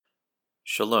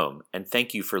Shalom, and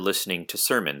thank you for listening to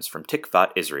sermons from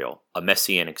Tikvat Israel, a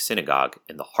Messianic synagogue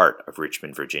in the heart of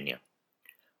Richmond, Virginia.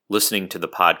 Listening to the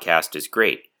podcast is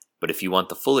great, but if you want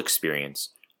the full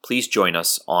experience, please join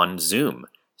us on Zoom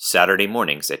Saturday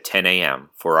mornings at 10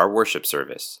 a.m. for our worship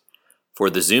service. For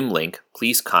the Zoom link,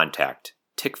 please contact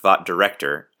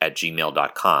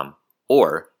tikvatdirector@gmail.com,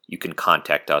 or you can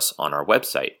contact us on our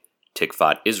website,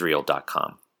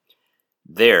 tikvatisrael.com.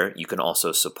 There, you can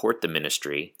also support the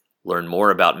ministry, learn more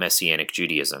about Messianic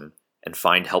Judaism, and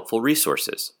find helpful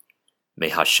resources. May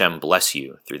Hashem bless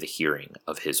you through the hearing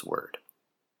of His word.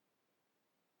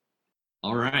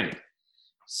 All right.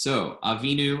 So,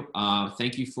 Avinu,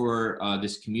 thank you for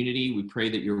this community. We pray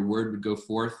that your word would go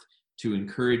forth to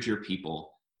encourage your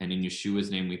people. And in Yeshua's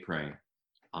name we pray.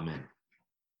 Amen.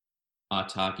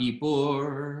 Ata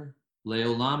gibor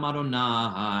leolam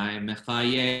Adonai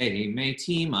mechaye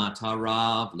metim ata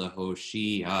rav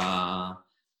lehoshia.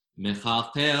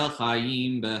 Mechalchel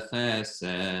chayim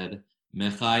bechesed,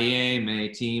 mechaye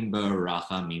metim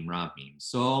berachamim rabim,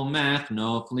 somech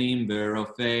noflim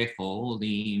berofei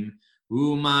cholim,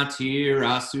 umatir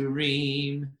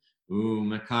asurim,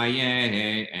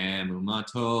 umekaye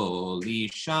emumato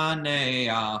lishanei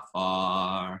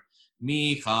afar,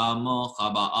 michamocha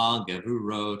ba'al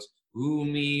gevurot,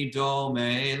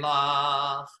 umidome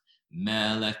lach.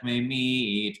 Melech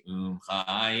memit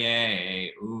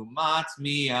chaye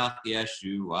matmiach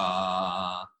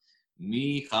Yeshua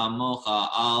mi chamocha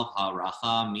al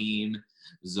harachamim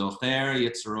zocher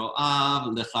yitzroav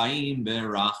lechaim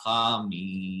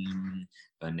berachamim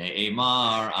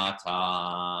v'ne'emar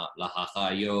ata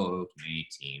lahachayot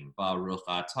metim baruch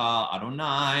ata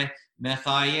Adonai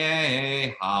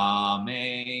mechaye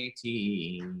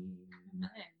hametim.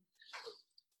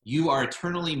 You are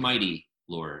eternally mighty,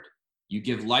 Lord. You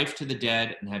give life to the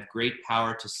dead and have great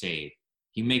power to save.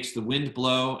 He makes the wind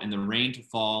blow and the rain to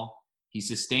fall. He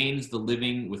sustains the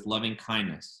living with loving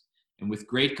kindness, and with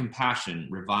great compassion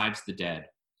revives the dead.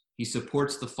 He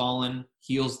supports the fallen,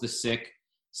 heals the sick,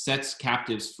 sets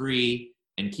captives free,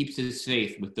 and keeps his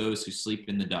faith with those who sleep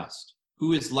in the dust.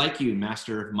 Who is like you,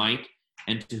 Master of might,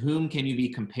 and to whom can you be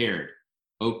compared?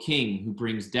 O King, who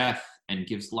brings death and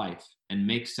gives life, and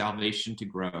makes salvation to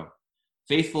grow.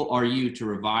 Faithful are you to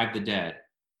revive the dead.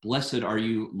 Blessed are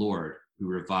you, Lord, who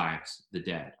revives the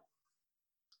dead.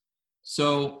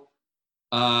 So,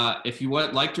 if you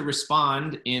would like to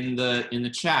respond in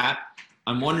the chat,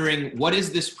 I'm wondering, what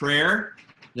is this prayer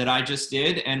that I just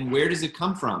did, and where does it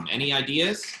come from? Any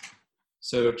ideas?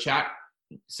 So, chat,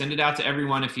 send it out to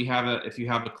everyone if you have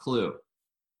a clue.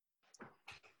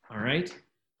 All right.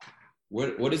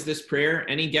 What is this prayer?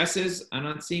 Any guesses? I'm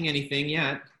not seeing anything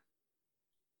yet.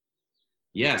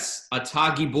 Yes,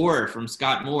 Ata Gibor from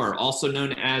Scott Moore, also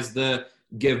known as the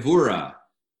Gevura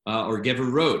or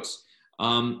Gevurot.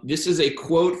 This is a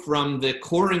quote from the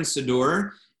Koran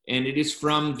Siddur, and it is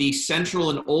from the central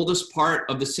and oldest part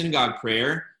of the synagogue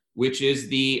prayer, which is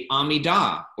the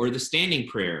Amidah, or the standing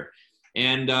prayer.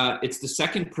 And it's the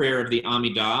second prayer of the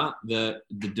Amidah, the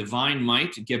divine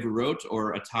might, Gevurot,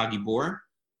 or Ata Gibor.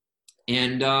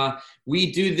 And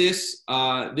we do this.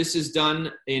 This is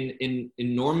done in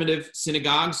normative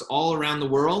synagogues all around the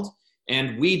world.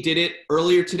 And we did it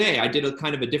earlier today. I did a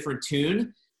kind of a different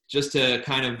tune just to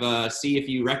kind of see if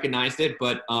you recognized it.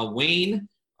 But Wein,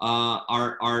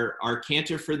 our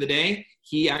cantor for the day,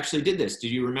 he actually did this.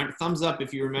 Did you remember? Thumbs up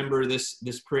if you remember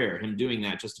this prayer, him doing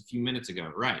that just a few minutes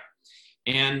ago. Right.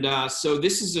 And so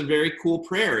this is a very cool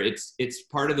prayer. It's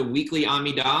part of the weekly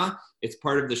Amidah. It's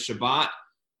part of the Shabbat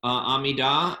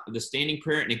Amidah, the standing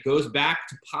prayer, and it goes back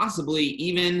to possibly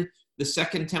even the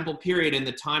Second Temple period in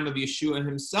the time of Yeshua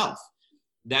himself.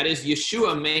 That is,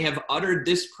 Yeshua may have uttered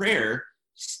this prayer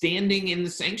standing in the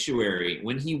sanctuary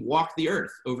when he walked the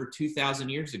earth over 2,000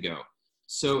 years ago.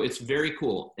 So it's very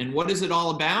cool. And what is it all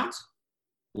about?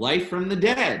 Life from the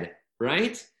dead,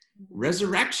 right?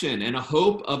 Resurrection and a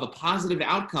hope of a positive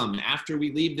outcome after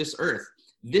we leave this earth.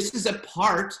 This is a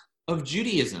part of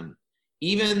Judaism.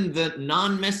 Even the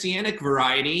non-Messianic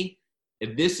variety,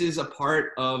 this is a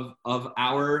part of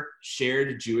our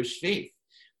shared Jewish faith.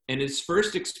 And it's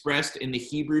first expressed in the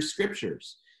Hebrew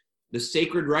scriptures, the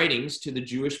sacred writings to the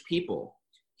Jewish people.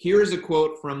 Here is a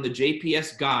quote from the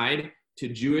JPS Guide to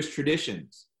Jewish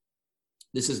Traditions.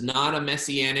 This is not a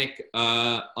Messianic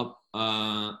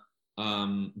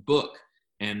book.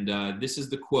 And this is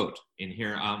the quote. In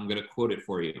here, I'm going to quote it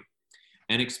for you.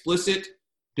 An explicit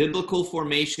biblical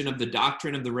formation of the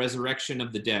doctrine of the resurrection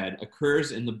of the dead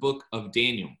occurs in the book of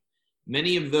Daniel.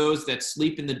 Many of those that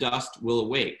sleep in the dust will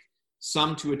awake,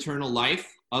 some to eternal life,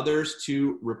 others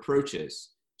to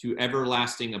reproaches, to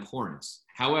everlasting abhorrence.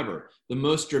 However, the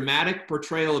most dramatic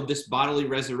portrayal of this bodily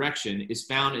resurrection is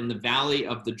found in the Valley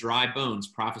of the Dry Bones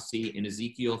prophecy in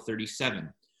Ezekiel 37,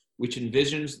 which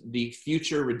envisions the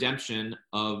future redemption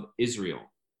of Israel.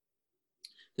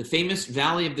 The famous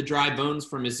Valley of the Dry Bones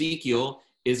from Ezekiel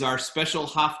is our special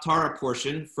Haftarah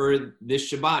portion for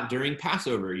this Shabbat during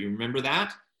Passover. You remember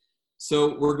that?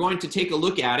 So we're going to take a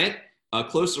look at it, a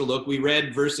closer look. We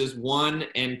read verses 1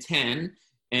 and 10,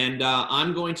 and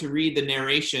I'm going to read the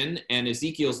narration and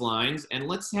Ezekiel's lines. And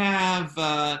let's have,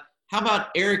 how about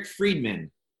Eric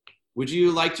Friedman? Would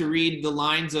you like to read the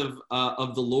lines of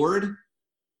the Lord?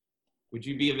 Would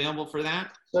you be available for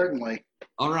that? Certainly.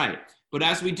 All right. But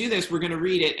as we do this, we're going to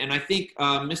read it, and I think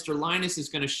Mr. Linus is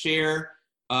going to share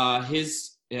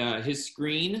his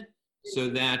screen so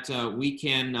that we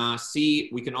can all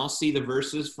see the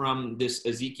verses from this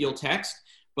Ezekiel text.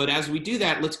 But as we do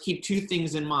that, let's keep two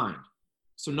things in mind.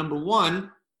 So number one,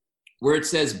 where it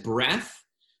says breath,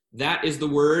 that is the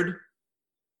word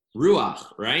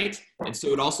ruach, right? And so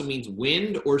it also means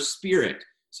wind or spirit.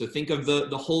 So think of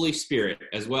the Holy Spirit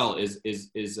as well is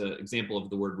an example of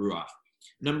the word ruach.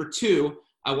 Number two,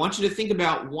 I want you to think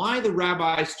about why the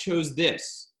rabbis chose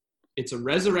this. It's a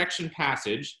resurrection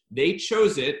passage. They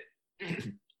chose it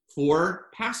for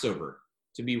Passover,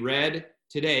 to be read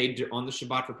today on the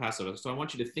Shabbat for Passover. So I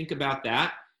want you to think about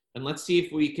that, and let's see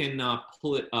if we can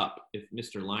pull it up, if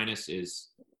Mr. Linus is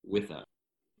with us.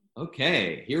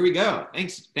 Okay, here we go.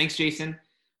 Thanks, Jason.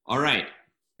 All right.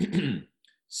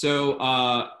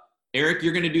 So, Eric,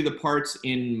 you're going to do the parts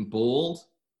in bold,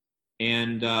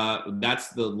 and that's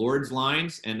the Lord's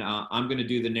lines, and I'm going to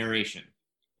do the narration,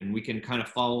 and we can kind of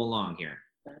follow along here.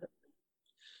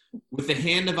 With the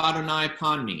hand of Adonai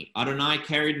upon me, Adonai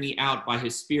carried me out by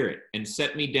his spirit and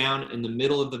set me down in the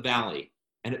middle of the valley,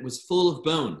 and it was full of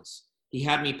bones. He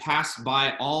had me pass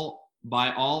by all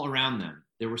around them.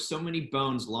 There were so many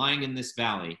bones lying in this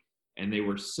valley, and they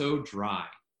were so dry.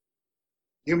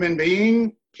 Human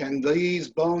being, can these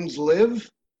bones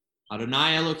live?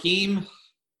 Adonai Elohim,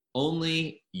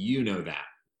 only you know that.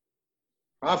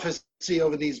 Prophesize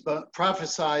over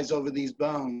these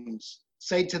bones.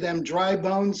 Say to them, dry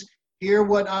bones, hear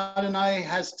what Adonai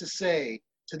has to say.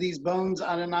 To these bones,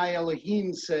 Adonai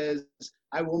Elohim says,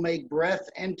 I will make breath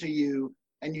enter you,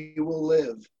 and you will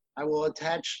live. I will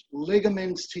attach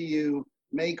ligaments to you,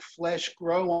 make flesh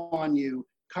grow on you,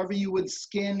 cover you with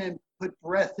skin, and put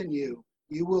breath in you.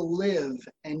 You will live,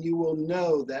 and you will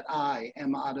know that I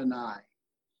am Adonai.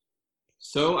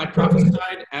 So I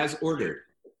prophesied as ordered.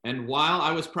 And while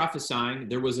I was prophesying,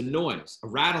 there was a noise, a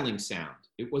rattling sound.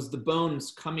 It was the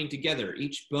bones coming together,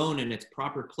 each bone in its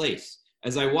proper place.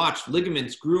 As I watched,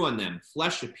 ligaments grew on them,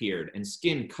 flesh appeared, and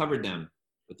skin covered them,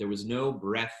 but there was no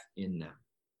breath in them.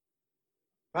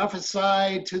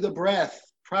 Prophesy to the breath.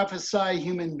 Prophesy,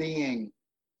 human being.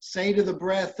 Say to the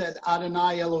breath that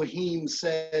Adonai Elohim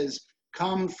says,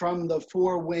 come from the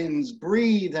four winds,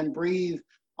 breathe and breathe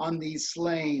on these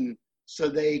slain so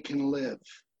they can live.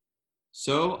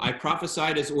 So I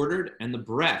prophesied as ordered, and the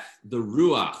breath, the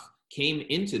ruach, came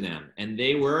into them, and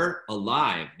they were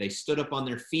alive. They stood up on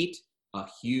their feet, a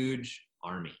huge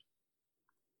army.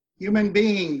 Human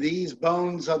being, these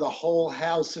bones are the whole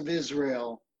house of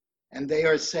Israel, and they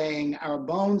are saying, our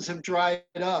bones have dried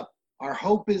up, our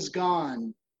hope is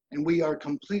gone, and we are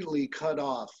completely cut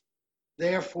off.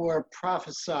 Therefore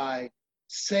prophesy,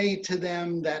 say to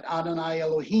them that Adonai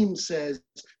Elohim says,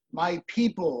 my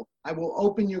people, I will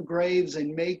open your graves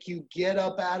and make you get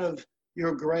up out of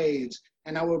your graves,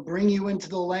 and I will bring you into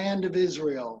the land of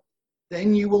Israel.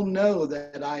 Then you will know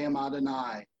that I am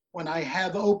Adonai. When I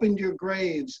have opened your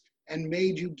graves and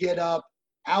made you get up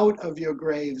out of your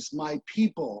graves, my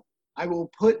people, I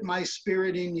will put my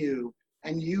spirit in you,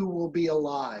 and you will be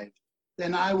alive.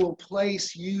 Then I will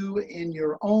place you in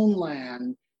your own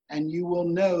land, and you will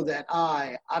know that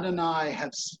I, Adonai,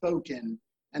 have spoken,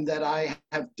 and that I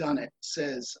have done it,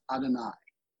 says Adonai.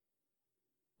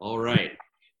 All right.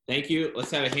 Thank you.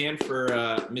 Let's have a hand for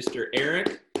Mr.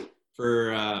 Eric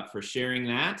for sharing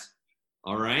that.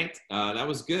 All right. That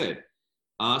was good.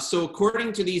 So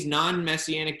according to these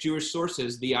non-Messianic Jewish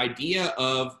sources, the idea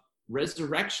of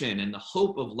resurrection and the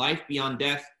hope of life beyond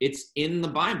death, it's in the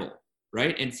Bible,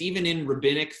 right? And it's even in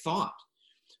rabbinic thought.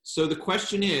 So the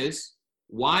question is,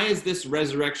 why is this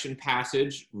resurrection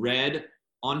passage read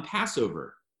on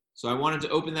Passover? So I wanted to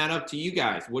open that up to you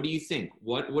guys. What do you think?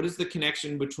 What is the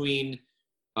connection between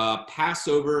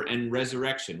Passover and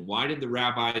resurrection? Why did the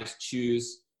rabbis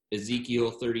choose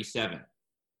Ezekiel 37?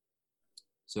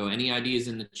 So any ideas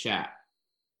in the chat?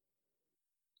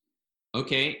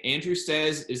 Okay, Andrew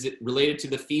says, is it related to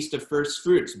the Feast of First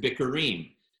Fruits,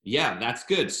 Bikurim? Yeah, that's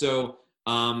good. So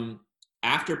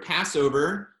after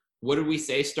Passover, what did we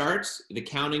say starts? The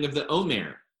counting of the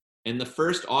Omer. And the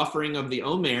first offering of the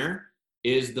Omer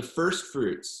is the first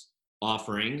fruits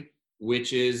offering,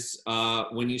 which is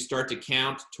when you start to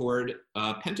count toward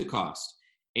Pentecost.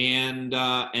 And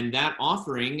that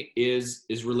offering is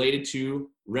related to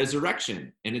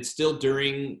resurrection. And it's still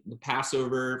during the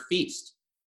Passover feast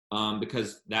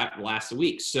because that lasts a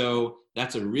week. So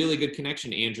that's a really good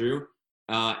connection, Andrew.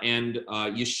 And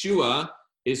Yeshua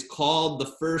is called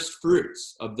the first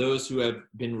fruits of those who have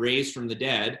been raised from the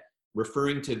dead,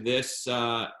 referring to this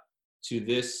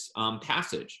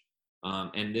passage.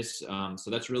 So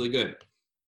that's really good.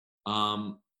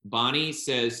 Bonnie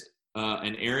says,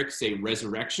 and Eric say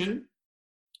resurrection.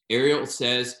 Ariel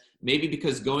says, maybe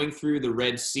because going through the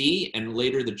Red Sea and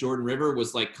later the Jordan River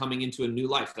was like coming into a new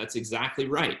life. That's exactly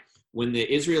right. When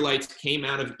the Israelites came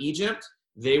out of Egypt,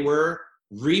 they were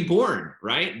reborn,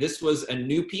 right? This was a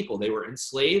new people. They were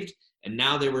enslaved and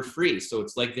now they were free. So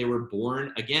it's like they were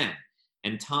born again.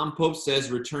 And Tom Pope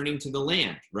says returning to the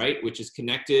land, right? Which is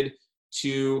connected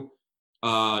to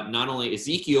not only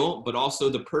Ezekiel, but also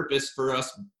the purpose for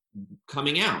us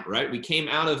coming out, right? We came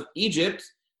out of Egypt,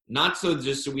 not so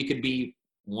just so we could be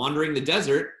wandering the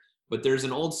desert, but there's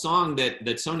an old song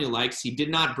that Sonia likes. He did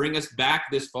not bring us back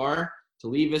this far to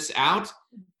leave us out,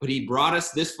 but he brought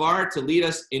us this far to lead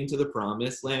us into the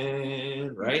promised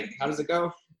land, right? How does it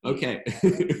go? Okay.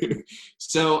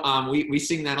 So we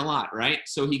sing that a lot, right?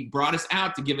 So he brought us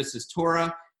out to give us his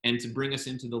Torah and to bring us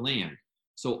into the land.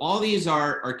 So all these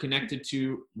are connected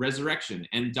to resurrection.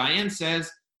 And Diane says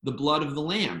the blood of the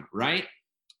Lamb, right?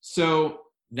 So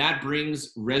that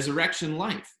brings resurrection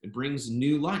life. It brings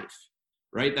new life,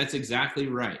 right? That's exactly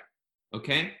right.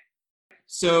 Okay?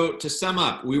 So to sum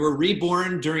up, we were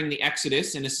reborn during the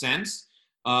Exodus in a sense.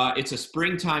 It's a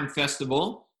springtime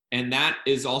festival, and that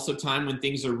is also time when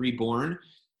things are reborn.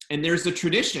 And there's a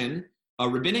tradition, a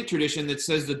rabbinic tradition that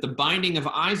says that the binding of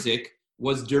Isaac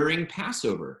was during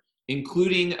Passover,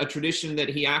 including a tradition that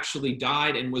he actually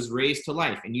died and was raised to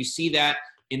life. And you see that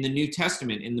in the New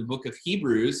Testament, in the book of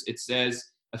Hebrews, it says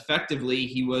effectively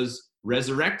he was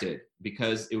resurrected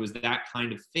because it was that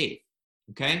kind of faith,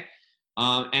 okay?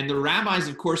 And the rabbis,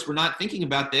 of course, were not thinking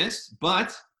about this,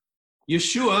 but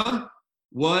Yeshua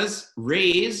was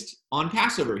raised on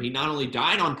Passover. He not only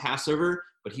died on Passover,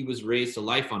 but he was raised to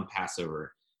life on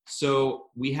Passover. So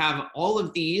we have all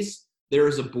of these. There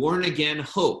is a born-again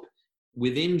hope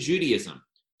within Judaism.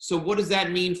 So what does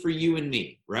that mean for you and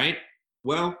me, right?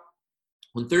 Well,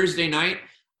 on Thursday night,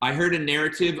 I heard a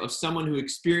narrative of someone who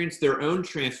experienced their own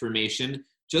transformation,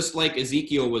 just like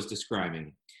Ezekiel was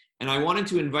describing. And I wanted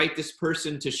to invite this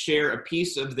person to share a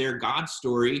piece of their God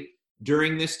story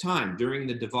during this time, during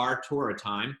the Devar Torah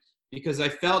time, because I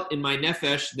felt in my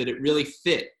nefesh that it really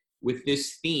fit with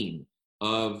this theme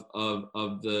of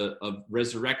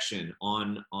resurrection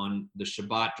on the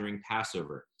Shabbat during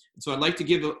Passover. And so I'd like to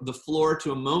give the floor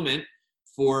to a moment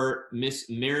for Miss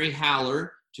Mary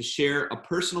Haller to share a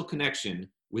personal connection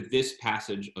with this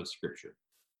passage of Scripture.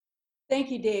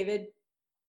 Thank you, David.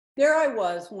 There I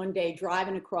was one day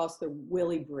driving across the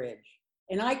Willie Bridge,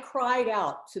 and I cried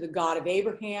out to the God of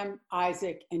Abraham,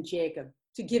 Isaac, and Jacob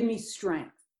to give me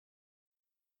strength.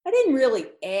 I didn't really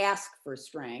ask for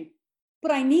strength,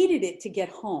 but I needed it to get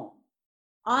home.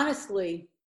 Honestly,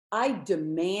 I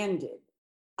demanded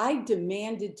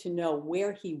to know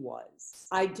where he was.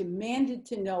 I demanded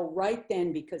to know right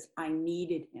then because I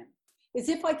needed him. As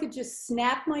if I could just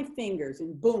snap my fingers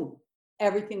and boom,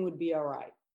 everything would be all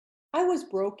right. I was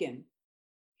broken.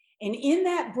 And in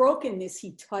that brokenness,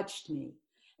 he touched me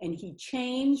and he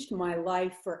changed my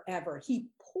life forever. He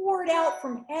poured out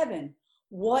from heaven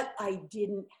what I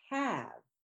didn't have.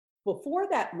 Before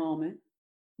that moment,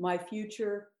 my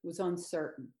future was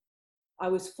uncertain. I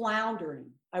was floundering.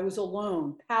 I was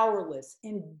alone, powerless,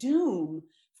 and doom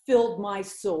filled my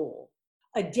soul.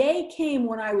 A day came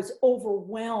when I was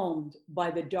overwhelmed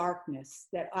by the darkness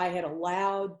that I had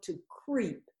allowed to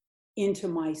creep into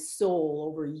my soul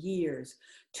over years,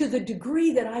 to the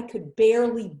degree that I could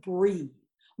barely breathe.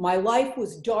 My life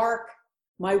was dark.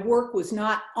 My work was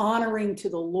not honoring to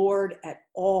the Lord at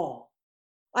all.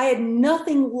 I had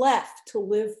nothing left to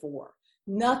live for,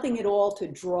 nothing at all to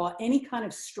draw any kind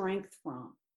of strength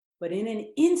from. But in an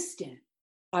instant,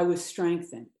 I was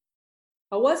strengthened.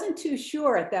 I wasn't too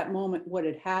sure at that moment what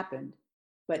had happened,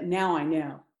 but now I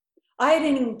know. I had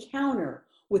an encounter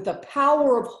with the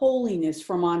power of holiness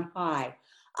from on high.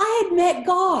 I had met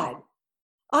God.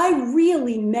 I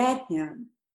really met him.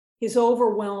 His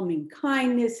overwhelming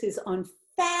kindness, his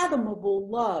unfathomable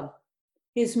love,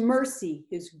 his mercy,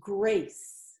 his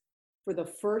grace, for the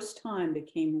first time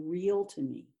became real to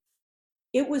me.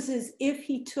 It was as if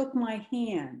he took my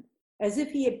hand, as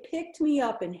if he had picked me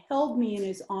up and held me in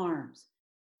his arms.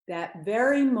 That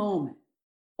very moment,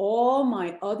 all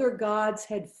my other gods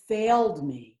had failed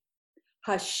me.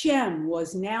 Hashem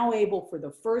was now able for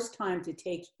the first time to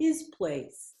take his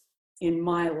place in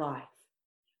my life.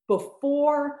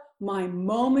 Before my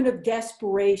moment of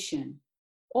desperation,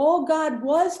 all God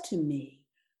was to me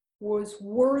was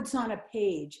words on a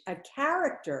page, a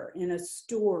character in a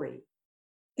story.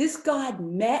 This God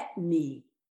met me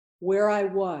where I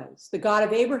was. The God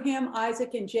of Abraham,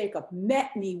 Isaac, and Jacob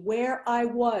met me where I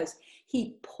was.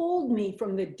 He pulled me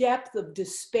from the depth of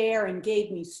despair and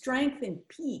gave me strength and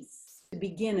peace to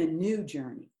begin a new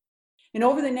journey. And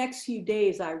over the next few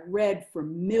days, I read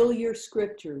familiar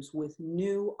scriptures with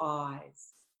new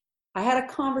eyes. I had a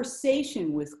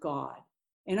conversation with God,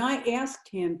 and I asked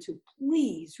him to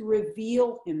please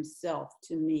reveal himself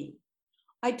to me.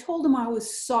 I told him I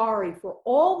was sorry for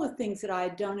all the things that I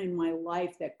had done in my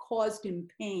life that caused him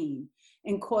pain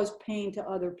and caused pain to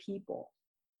other people.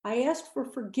 I asked for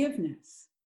forgiveness,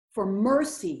 for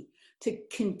mercy, to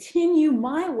continue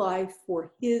my life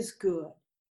for his good.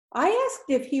 I asked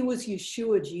if he was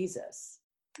Yeshua Jesus.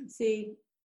 See,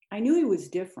 I knew he was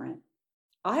different.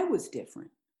 I was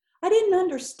different. I didn't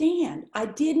understand. I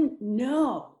didn't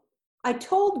know. I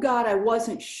told God I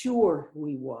wasn't sure who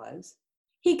he was.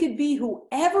 He could be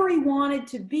whoever he wanted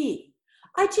to be.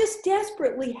 I just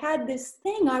desperately had this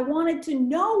thing. I wanted to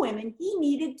know him, and he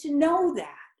needed to know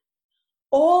that.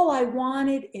 All I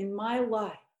wanted in my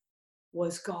life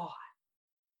was God.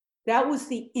 That was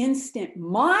the instant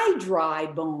my dry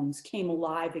bones came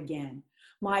alive again.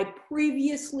 My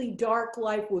previously dark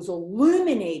life was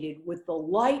illuminated with the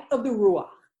light of the Ruach.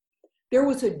 There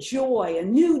was a joy, a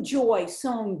new joy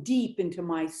sown deep into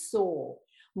my soul.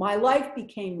 My life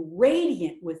became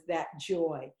radiant with that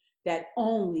joy that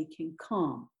only can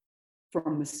come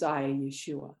from Messiah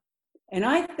Yeshua. And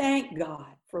I thank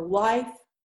God for life,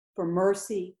 for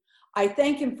mercy. I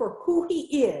thank him for who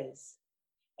he is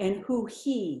and who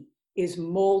he is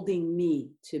molding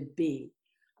me to be.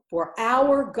 For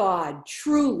our God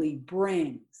truly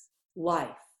brings life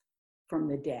from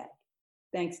the dead.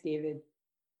 Thanks, David.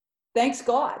 Thanks,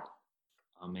 God.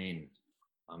 Amen.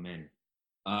 Amen.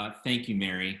 Thank you,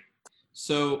 Mary.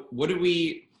 So what do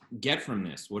we get from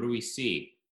this? What do we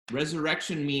see?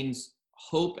 Resurrection means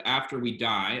hope after we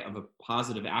die of a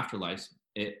positive afterlife,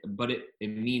 but it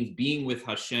means being with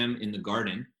Hashem in the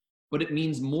garden, but it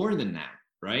means more than that,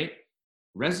 right?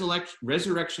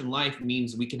 Resurrection life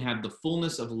means we can have the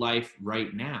fullness of life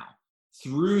right now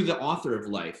through the author of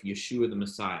life, Yeshua the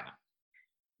Messiah.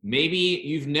 Maybe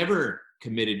you've never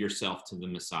committed yourself to the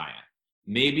Messiah.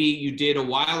 Maybe you did a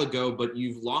while ago, but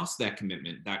you've lost that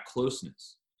commitment, that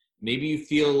closeness. Maybe you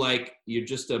feel like you're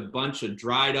just a bunch of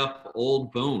dried up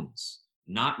old bones,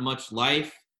 not much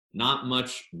life, not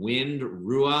much wind,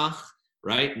 ruach,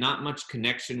 right? Not much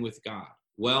connection with God.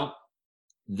 Well,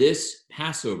 this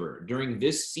Passover, during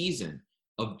this season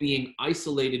of being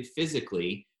isolated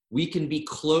physically, we can be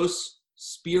close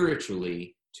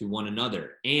spiritually to one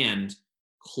another and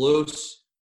close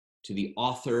to the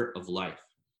author of life.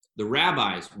 The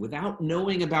rabbis, without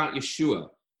knowing about Yeshua,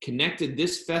 connected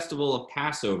this festival of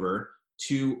Passover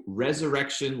to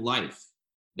resurrection life.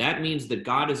 That means that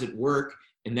God is at work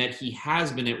and that he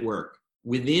has been at work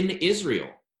within Israel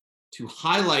to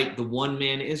highlight the one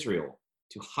man Israel,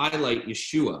 to highlight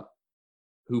Yeshua,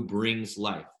 who brings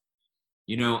life.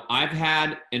 You know, I've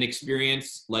had an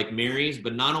experience like Mary's,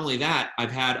 but not only that,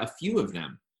 I've had a few of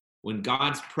them when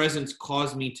God's presence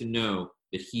caused me to know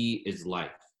that he is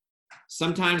life.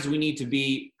 Sometimes we need to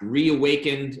be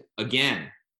reawakened again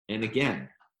and again.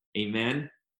 Amen.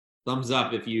 Thumbs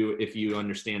up if you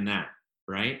understand that,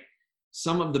 right?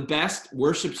 Some of the best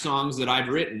worship songs that I've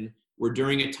written were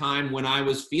during a time when I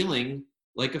was feeling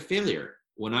like a failure,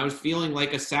 when I was feeling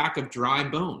like a sack of dry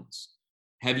bones.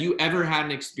 Have you ever had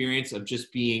an experience of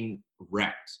just being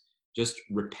wrecked, just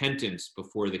repentance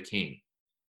before the King?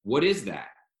 What is that?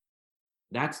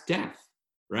 That's death,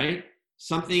 right?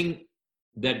 Something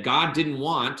that God didn't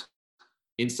want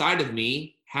inside of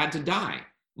me had to die.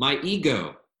 My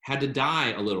ego had to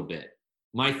die a little bit.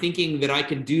 My thinking that I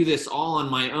could do this all on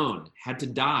my own had to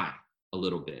die a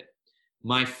little bit.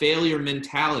 My failure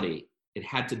mentality, it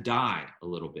had to die a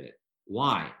little bit.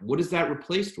 Why? What is that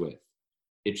replaced with?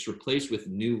 It's replaced with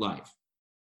new life.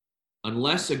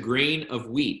 Unless a grain of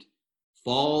wheat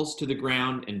falls to the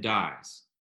ground and dies,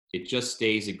 it just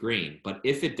stays a grain. But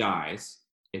if it dies,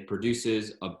 it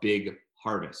produces a big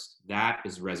harvest. That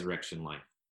is resurrection life.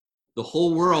 The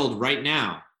whole world right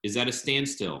now is at a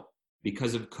standstill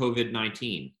because of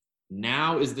COVID-19.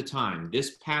 Now is the time,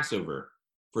 this Passover,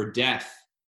 for death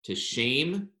to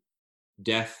shame,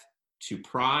 death to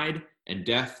pride, and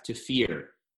death to fear,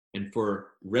 and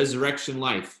for resurrection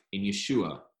life in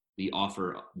Yeshua, the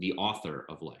author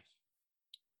of life.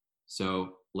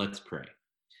 So let's pray.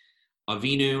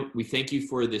 Avinu, we thank you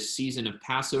for this season of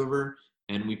Passover,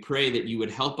 and we pray that you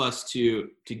would help us to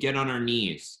get on our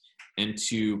knees and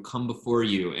to come before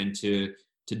you and to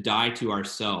die to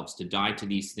ourselves, to die to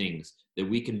these things, that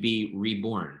we can be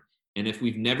reborn. And if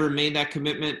we've never made that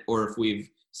commitment, or if we've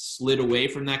slid away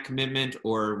from that commitment,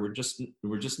 or we're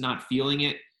just not feeling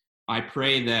it, I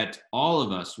pray that all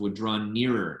of us would draw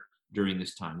nearer during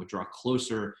this time, would draw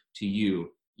closer to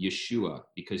you, Yeshua,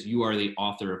 because you are the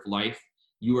author of life.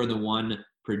 You are the one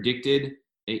predicted,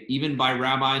 even by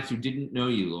rabbis who didn't know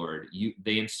you, Lord.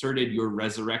 They inserted your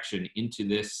resurrection into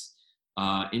this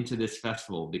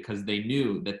festival because they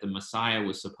knew that the Messiah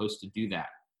was supposed to do that,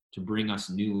 to bring us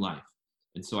new life.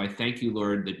 And so I thank you,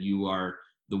 Lord, that you are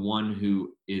the one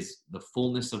who is the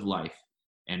fullness of life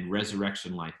and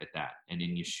resurrection life at that. And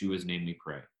in Yeshua's name we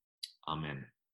pray. Amen.